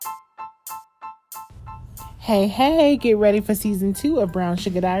Hey, get ready for season 2 of Brown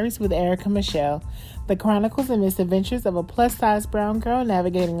Sugar Diaries with Erica Michelle, the chronicles and misadventures of a plus-size brown girl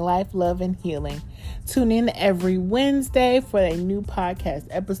navigating life, love, and healing. Tune in every Wednesday for a new podcast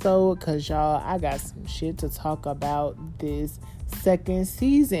episode because, y'all, I got some shit to talk about this second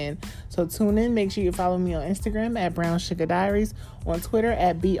season. So tune in. Make sure you follow me on Instagram at Brown Sugar Diaries, on Twitter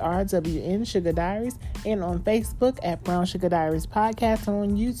at BRWN Sugar Diaries, and on Facebook at Brown Sugar Diaries Podcast, and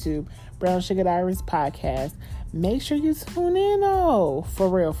on YouTube, Brown Sugar Diaries Podcast. Make sure you tune in, for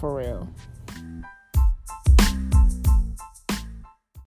real.